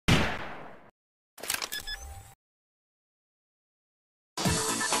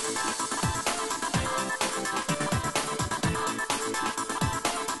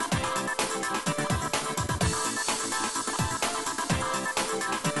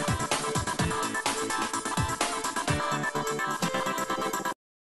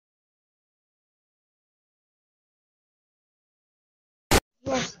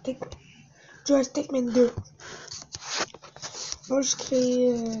Joystick Man 2. Moi, je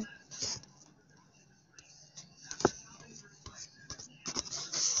crée...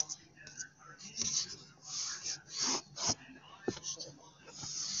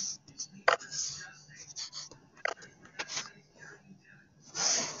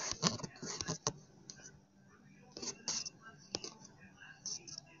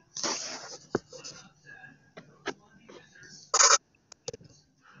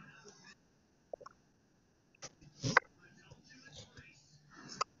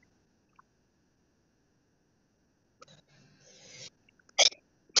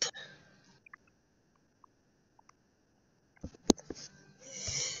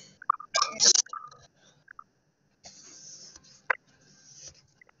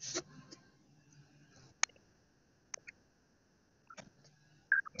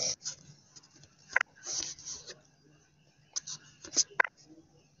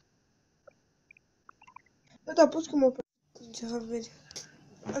 Attends, pause que mon personnage.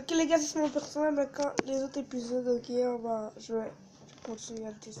 Ok les gars, c'est mon personnage, mais quand les autres épisodes, ok, je vais continuer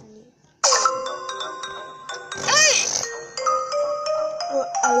à le dessiner. Oh,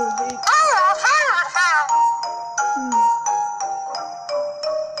 avec.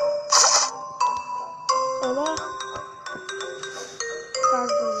 Voilà. Passe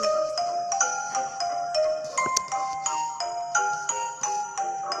de...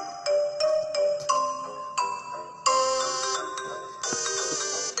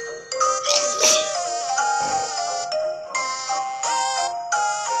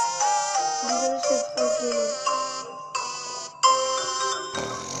 Désolé, c'est France Gaming.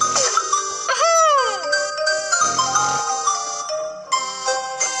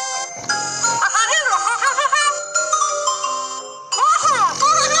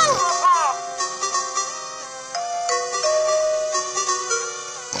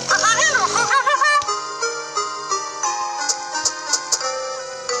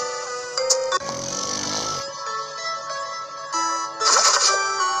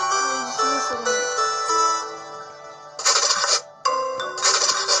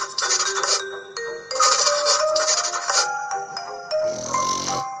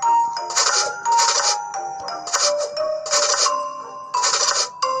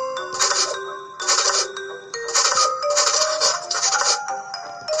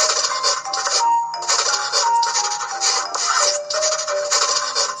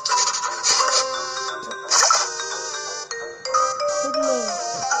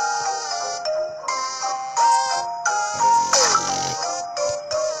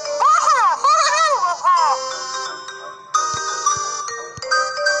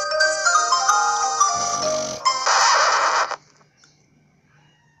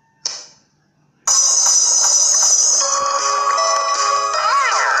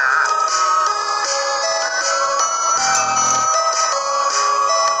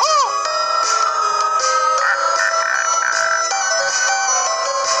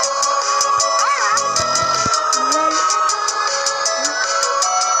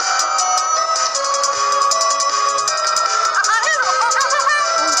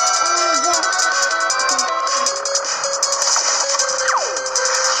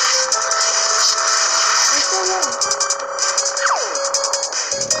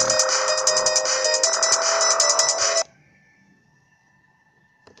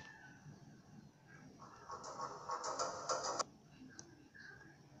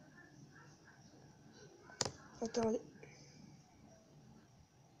 Attendez.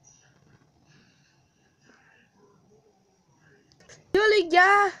 Yo les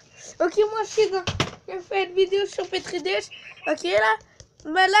gars, ok moi j'ai fait une vidéo sur Petridish, ok là,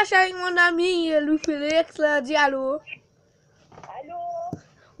 mais là je suis avec mon ami Louis Félix, là, dis allô. Allô?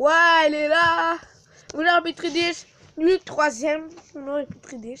 Ouais, elle est là. On est en Petridish, lui le troisième, son nom est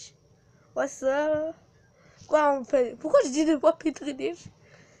Petridish. Ouais ça. Quoi on fait? Pourquoi je dis de pas Petridish?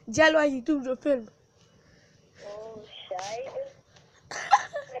 Dis allô à YouTube, je filme. Oh, shade.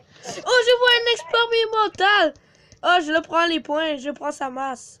 Oh je vois un expert immortal. Oh je le prends les points, je prends sa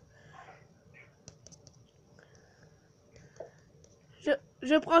masse.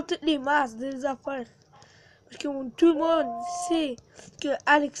 Je prends toutes les masses des affaires. Parce que tout le monde sait que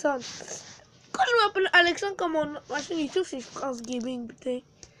Alexandre. Quand je m'appelle Alexandre, comme ma chaîne YouTube, c'est France Gaming, putain.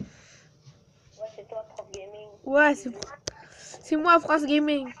 Ouais, c'est toi, Prof Gaming. Ouais, c'est moi, France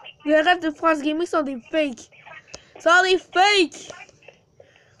Gaming. Les rêves de France Gaming sont des fakes. Sont des fakes.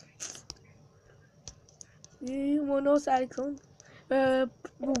 Et mon nom, c'est Alexandre.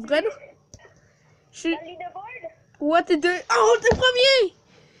 Mon vrai nom? Je suis. Dans le leaderboard? Ouais, t'es deux. Oh, t'es premier!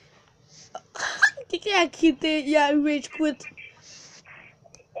 Quelqu'un a quitté, il y a rage quit.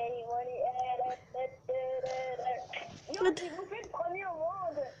 J'ai bouffé le premier au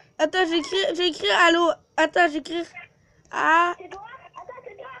monde. Attends, j'écris allô. Attends, j'écris. Ah. C'est toi? Attends,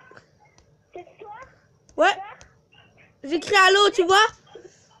 c'est toi? C'est toi? Ouais. J'écris allô, tu vois?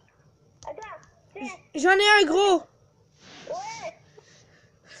 Attends, tiens. J'en ai un gros. Ouais.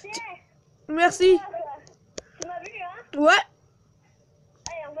 Tiens. Merci. Tu m'as vu, hein? Ouais.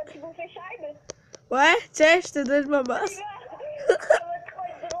 Hey, on va-tu bouffer Shibe? Ouais, tiens, je te donne ma masse. Ça va trop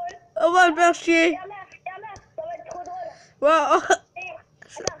être drôle. On va le faire chier. Regarde-là, ça va être trop drôle. Wow. Hey,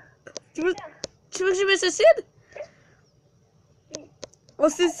 attends. Tu veux que je me suicide? On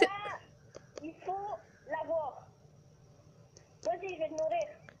suicide. Attends, il faut l'avoir. Vas-y, je vais te nourrir.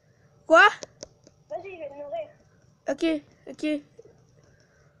 Quoi? Vas-y, je vais te nourrir. Ok.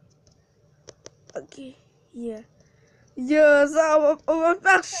 Yeah. Yo, ça, on va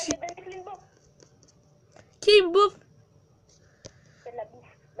faire Je chier. vais te donner une bouffe. Qui me bouffe? C'est de la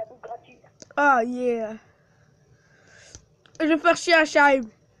bouffe gratuite. Ah, yeah. Je vais faire chier à Shaib.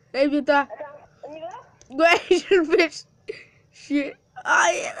 Eh bien, Attends, on y va? ouais, je le fais chier.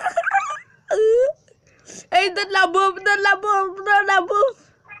 Aïe. Hey, donne la bouffe.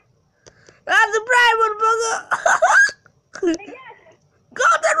 Ah, c'est prime, mon pogo. Dégage! Go,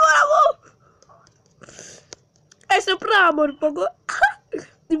 donne-moi la bouffe. Hey, c'est prime, mon pogo.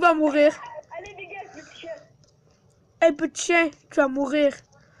 Il va mourir. Allez, dégage, le petit chien. Hey, petit chien, tu vas mourir.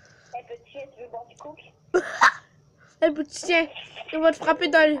 Hey, petit chien, tu veux boire du coke? Hey, petit chien, il va te frapper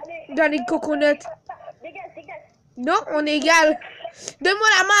dans les coconuts. Dégage. Non, on est égal. Donne-moi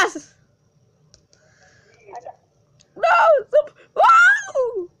la masse. Attends, Non,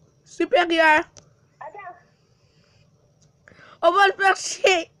 wow, supérieur. attends. On va le faire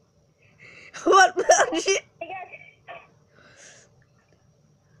chier. Dégage.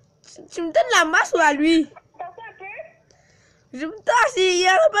 Tu me donnes la masse ou à lui? T'en fais un peu? Je me tasse, il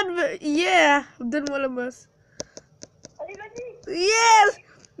arrête pas de me... Yeah, donne-moi la masse. Allez, vas-y. Yes,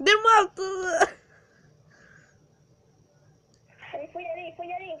 donne-moi tout. Il faut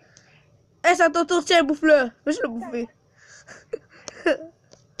y aller. Eh, ça ton tour, tiens, bouffe-le. Mais je l'ai bouffé.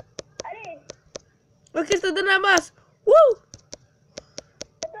 Allez. Ok, je te donne la masse. Wouh.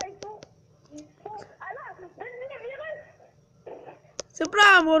 Attends, il faut... Ah non, donne-lui le virus. C'est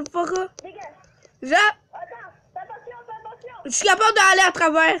plat, mon fucker. Dégage. Attends, Attends, fais attention. je suis capable d'aller à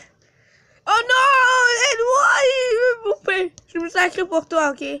travers. Oh non, aide-moi, il veut me bouffer. Je me sacre pour toi,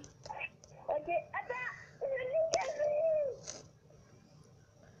 ok? Ok, attends. Je l'ai gagné.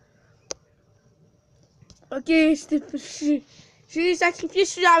 Ok, j'ai sacrifié, je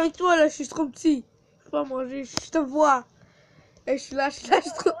suis avec toi là, je suis trop petit. Je peux pas manger, je te vois. Et je suis là, je suis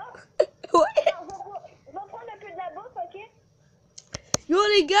trop... Ouais. On va prendre un peu de la bouffe, ok? Yo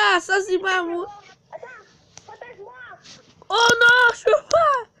les gars, ça c'est pas moi. Attends, protège-moi. Oh non, je peux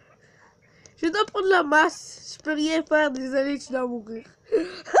pas. Je dois prendre la masse. Je peux rien faire, désolé, tu dois mourir. Je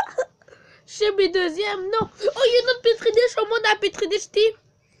suis mes deuxièmes, non. Oh, il y a notre Petridish au monde à Petridish Team.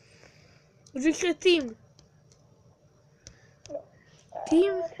 J'écris Team.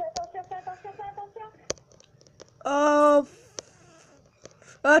 Team. Fais attention. Oh.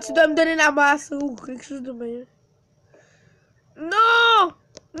 Oh, tu dois me donner la masse ou quelque chose de meilleur. Non!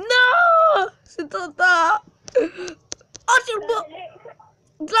 Non! C'est trop tard. Oh, tu le bois.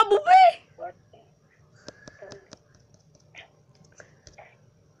 Tu l'as bouffé?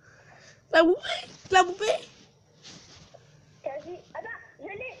 Tu l'as bouffé? Quasi. Attends, je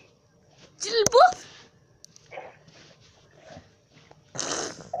l'ai. Tu le bouffes?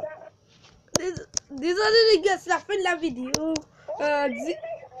 Désolé les gars, c'est la fin de la vidéo.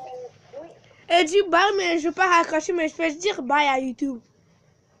 Elle dit bye, mais je vais pas raccrocher, mais je vais dire bye à YouTube.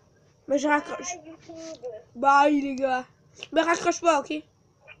 Mais je raccroche. YouTube. Bye les gars. Mais raccroche pas, ok?